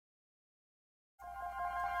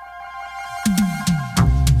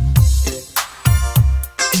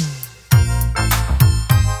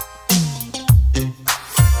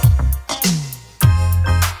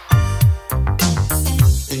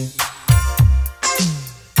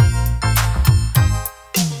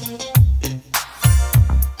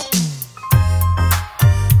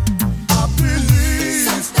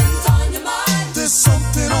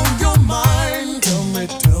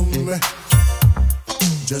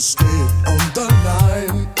Just stay on the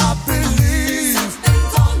line. I believe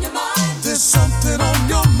something's on your mind. There's something on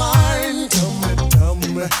your mind. Tell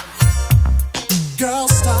me, girl,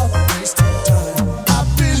 stop wasting time. I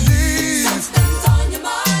believe something's on your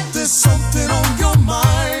mind. There's something on your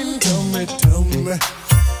mind. Tell me,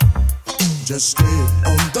 just stay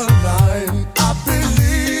on the line. I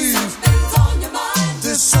believe something's on your mind.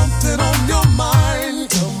 There's something on your mind.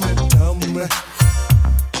 Tell me,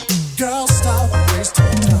 girl, stop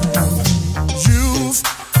wasting time. You've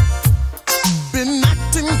been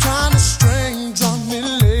acting kinda strange on me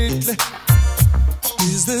lately.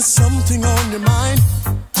 Is there something on your mind?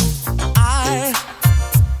 I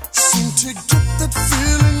seem to get that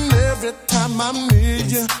feeling every time I'm near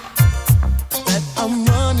you, that I'm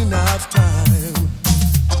running out of time.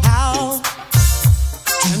 How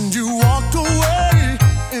can you walk away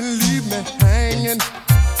and leave me hanging?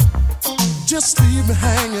 Just leave me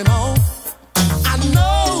hanging on. I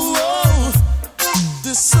know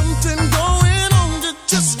there's something going on, you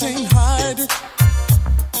just can't hide it.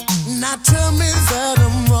 Now tell me that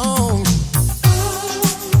I'm wrong.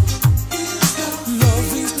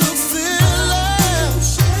 Love is the feeling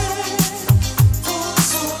for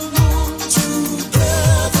so long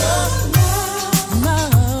together. Now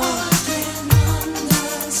I can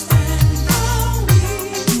understand how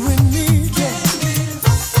you and me can give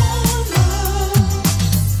up on love.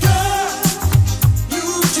 Girl, you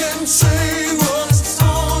can say what's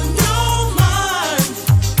on your mind.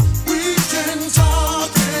 We can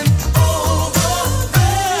talk it over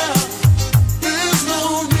there. There's no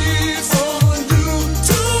need for you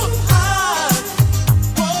to hide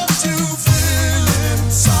what you feel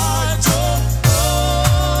inside your heart.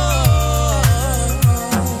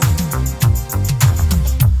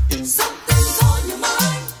 Something's on your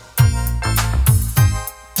mind.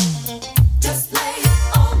 Just lay it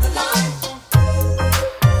on the line.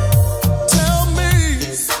 Tell me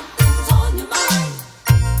something's on your mind.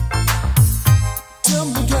 Tell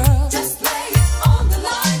me, girl. Just lay it on the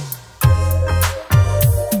line.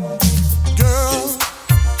 Girl,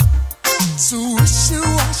 it's a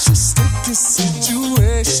wishy-washy, sticky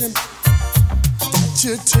situation that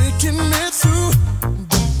you're taking me through.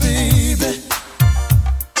 But baby,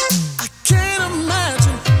 I can't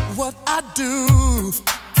imagine what I'd do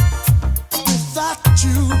without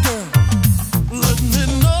you, girl. Let me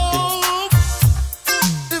know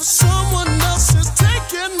if someone else is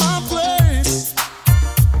taking my place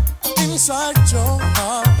inside your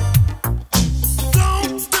heart.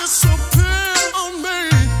 Don't disappear on me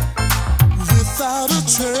without a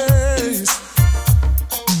trace.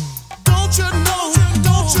 Don't you know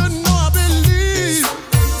I believe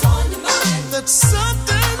something's on your mind. That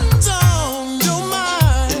something's on your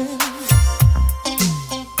mind.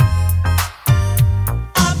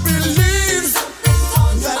 I believe something's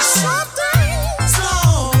on your that something's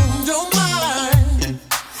on your mind.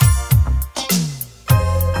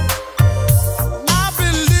 I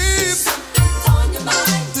believe something's on your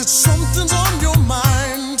mind. That something's on your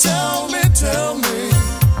mind. Tell me,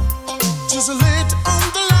 just lay it on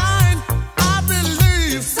the line. I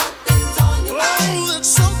believe something's on your mind. Oh, that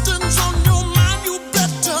something's on your mind. You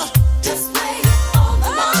better just lay it on the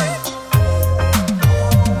line.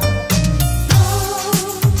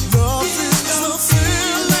 Love is the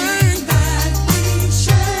feeling that we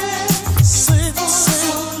share. Say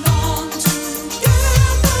so long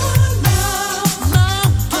together now.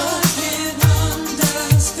 I can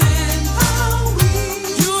understand how we,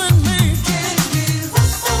 you and me, can give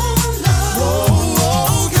up on love.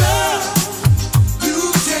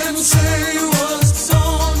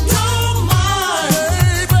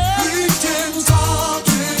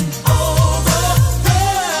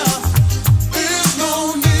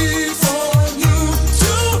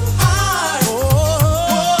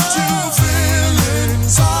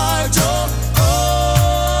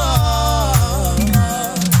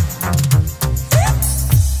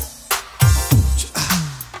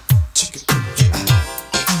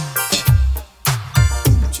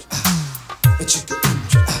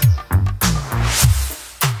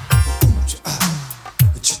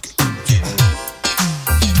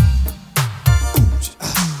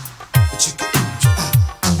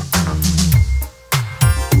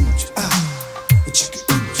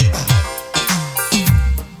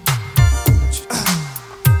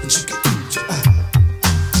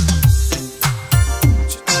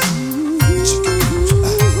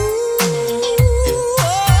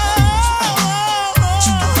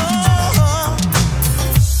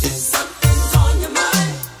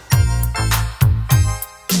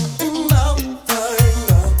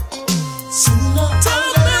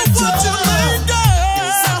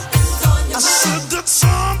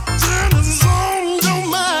 something